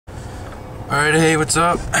Alright, hey, what's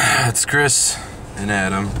up? It's Chris and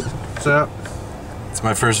Adam. What's up? It's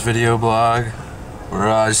my first video blog.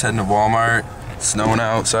 We're just heading to Walmart. It's snowing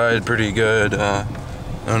outside pretty good. I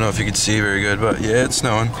don't know if you can see very good, but yeah, it's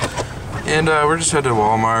snowing. And we're just heading to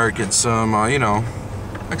Walmart, get some,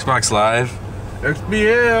 Xbox Live.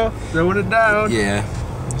 XBL, throwing it down.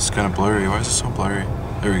 Yeah, it's kind of blurry. Why is it so blurry?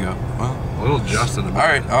 There we go. Well, a little adjusted.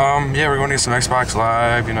 Alright, yeah, we're going to get some Xbox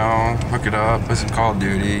Live, hook it up, play some Call of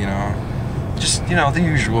Duty, just, the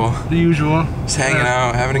usual. The usual. Just hanging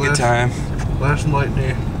out, having a good time. Last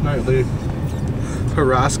nightly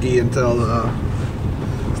Haraski until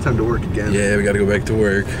it's time to work again. Yeah, we gotta go back to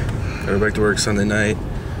work. Gotta go back to work Sunday night.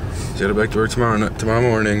 So gotta go back to work tomorrow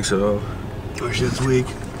morning, so. Our shit's weak.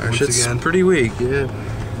 Our shit's pretty weak, yeah.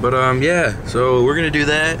 But, yeah, so we're gonna do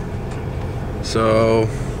that. So,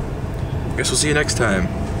 I guess we'll see you next time.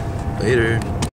 Later.